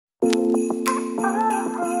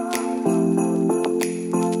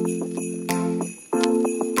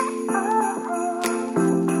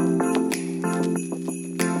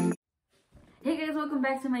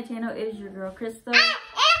back to my channel. It is your girl Crystal.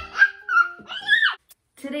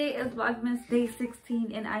 Today is Vlogmas day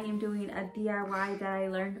 16 and I am doing a DIY that I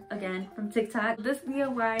learned again from TikTok. This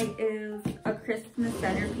DIY is a Christmas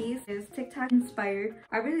centerpiece. It's TikTok inspired.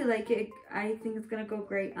 I really like it. I think it's gonna go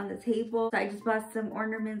great on the table. So I just bought some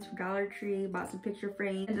ornaments from Dollar Tree, bought some picture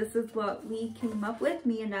frames, and this is what we came up with,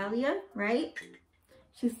 me and Nalia, right?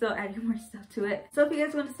 She's still adding more stuff to it. So if you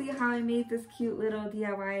guys want to see how I made this cute little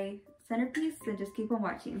DIY centerpiece, then just keep on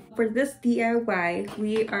watching. For this DIY,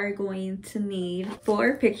 we are going to need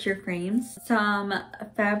 4 picture frames, some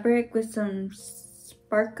fabric with some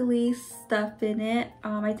sparkly stuff in it.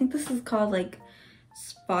 I think this is called like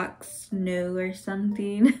Spock Snow or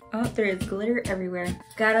something. Oh, there is glitter everywhere.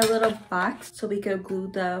 Got a little box so we could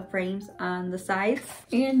glue the frames on the sides,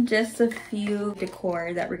 and just a few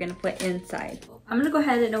decor that we're gonna put inside. I'm gonna go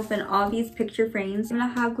ahead and open all these picture frames. I'm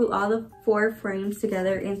gonna hot glue all the 4 frames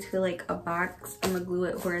together into like a box. I'm gonna glue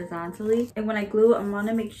it horizontally. And when I glue, I'm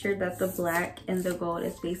gonna make sure that the black and the gold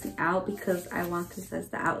is facing out because I want this as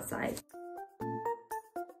the outside.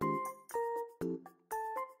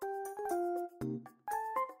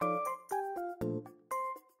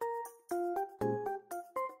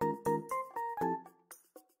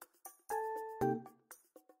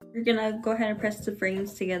 We're gonna go ahead and press the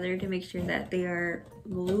frames together to make sure that they are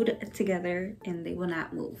glued together and they will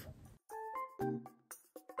not move.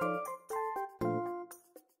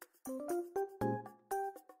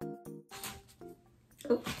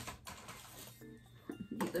 Oh,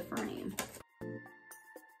 use the frame.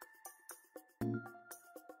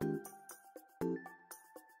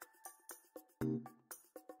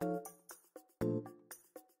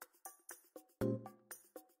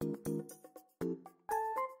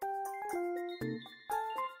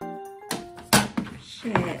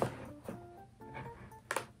 Shit.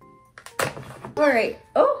 Alright.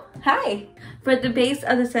 Oh, hi. For the base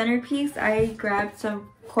of the centerpiece, I grabbed some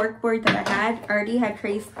corkboard that I already had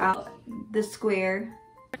traced out the square.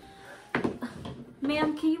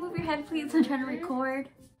 Ma'am, can you move your head, please? I'm trying to record.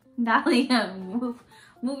 Nalia,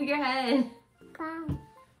 move your head. Come.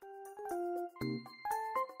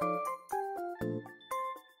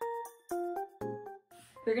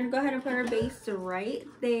 We're gonna go ahead and put our base right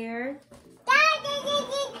there.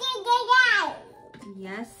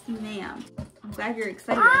 Yes, ma'am. I'm glad you're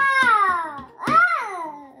excited.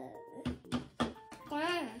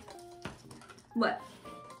 What?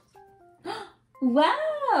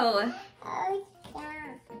 Wow!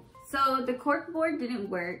 So the corkboard didn't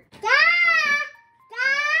work.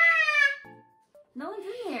 No one's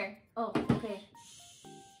in here. Oh, okay.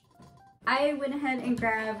 I went ahead and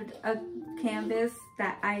grabbed a canvas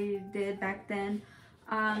that I did back then.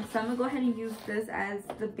 So I'm gonna go ahead and use this as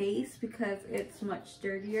the base because it's much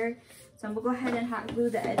sturdier. So I'm gonna go ahead and hot glue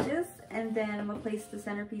the edges, and then I'm gonna place the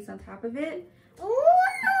centerpiece on top of it. Oh,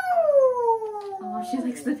 she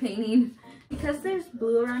likes the painting. Because there's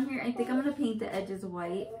blue around here, I think I'm gonna paint the edges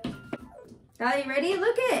white. Are you ready?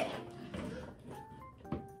 Look it.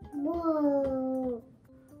 Whoa.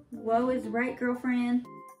 Whoa is right, girlfriend.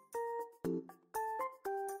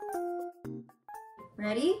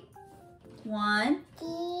 Ready? 1,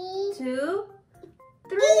 2,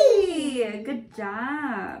 3. Good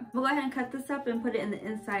job. We'll go ahead and cut this up and put it in the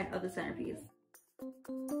inside of the centerpiece.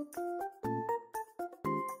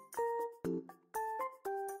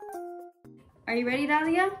 Are you ready,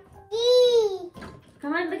 Dalia?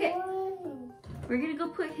 Come on, look it. We're gonna go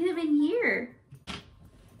put him in here.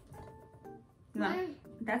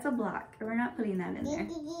 That's a block. We're not putting that in there.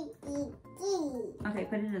 Okay,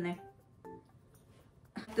 put it in there.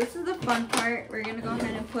 This is the fun part. We're gonna go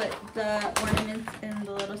ahead and put the ornaments in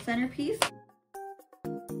the little centerpiece.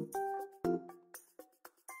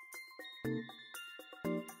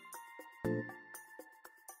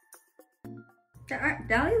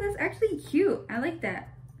 Dahlia, that's actually cute. I like that.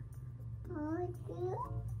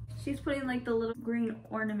 She's putting like the little green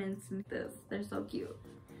ornaments in this. They're so cute.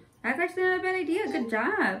 That's actually not a bad idea. Good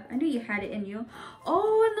job. I knew you had it in you.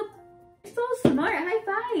 Oh, and so smart. High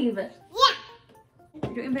five. Yeah.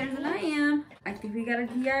 You're doing better than I am. I think we got a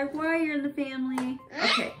DIYer in the family.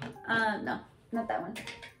 Okay. No, not that one.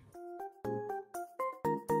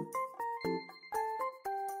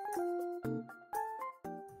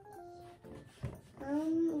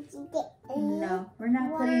 No, we're not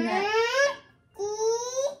putting that.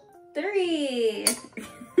 3.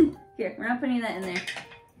 Here, we're not putting that in there.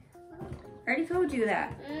 I already told you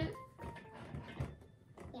that.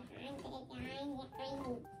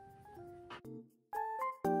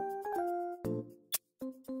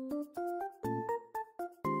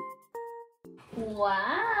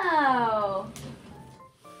 Wow.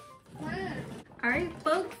 All right,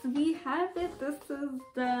 have it. This is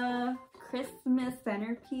the Christmas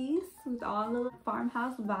centerpiece with all the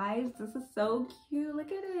farmhouse vibes. This is so cute. Look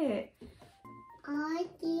at it.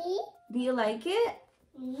 Do you like it?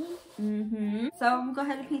 So I'm gonna go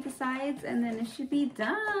ahead and paint the sides and then it should be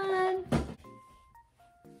done.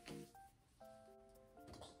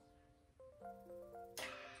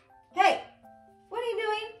 Hey, what are you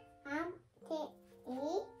doing?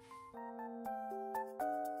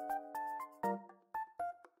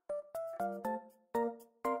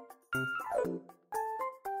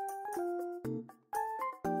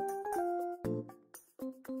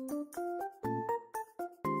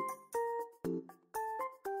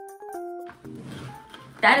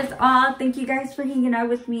 That is all. Thank you guys for hanging out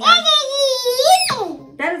with me.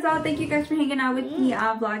 That is all. Thank you guys for hanging out with me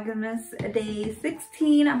on Vlogmas Day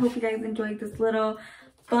 16. I hope you guys enjoyed this little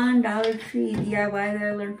fun Dollar Tree DIY that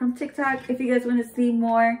I learned from TikTok. If you guys want to see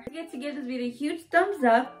more, don't forget to give this video a huge thumbs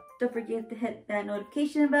up. Don't forget to hit that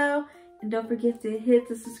notification bell. And don't forget to hit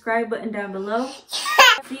the subscribe button down below.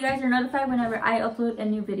 So you guys are notified whenever I upload a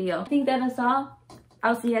new video. I think that is all.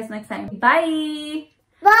 I'll see you guys next time. Bye!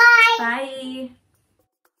 Bye! Bye!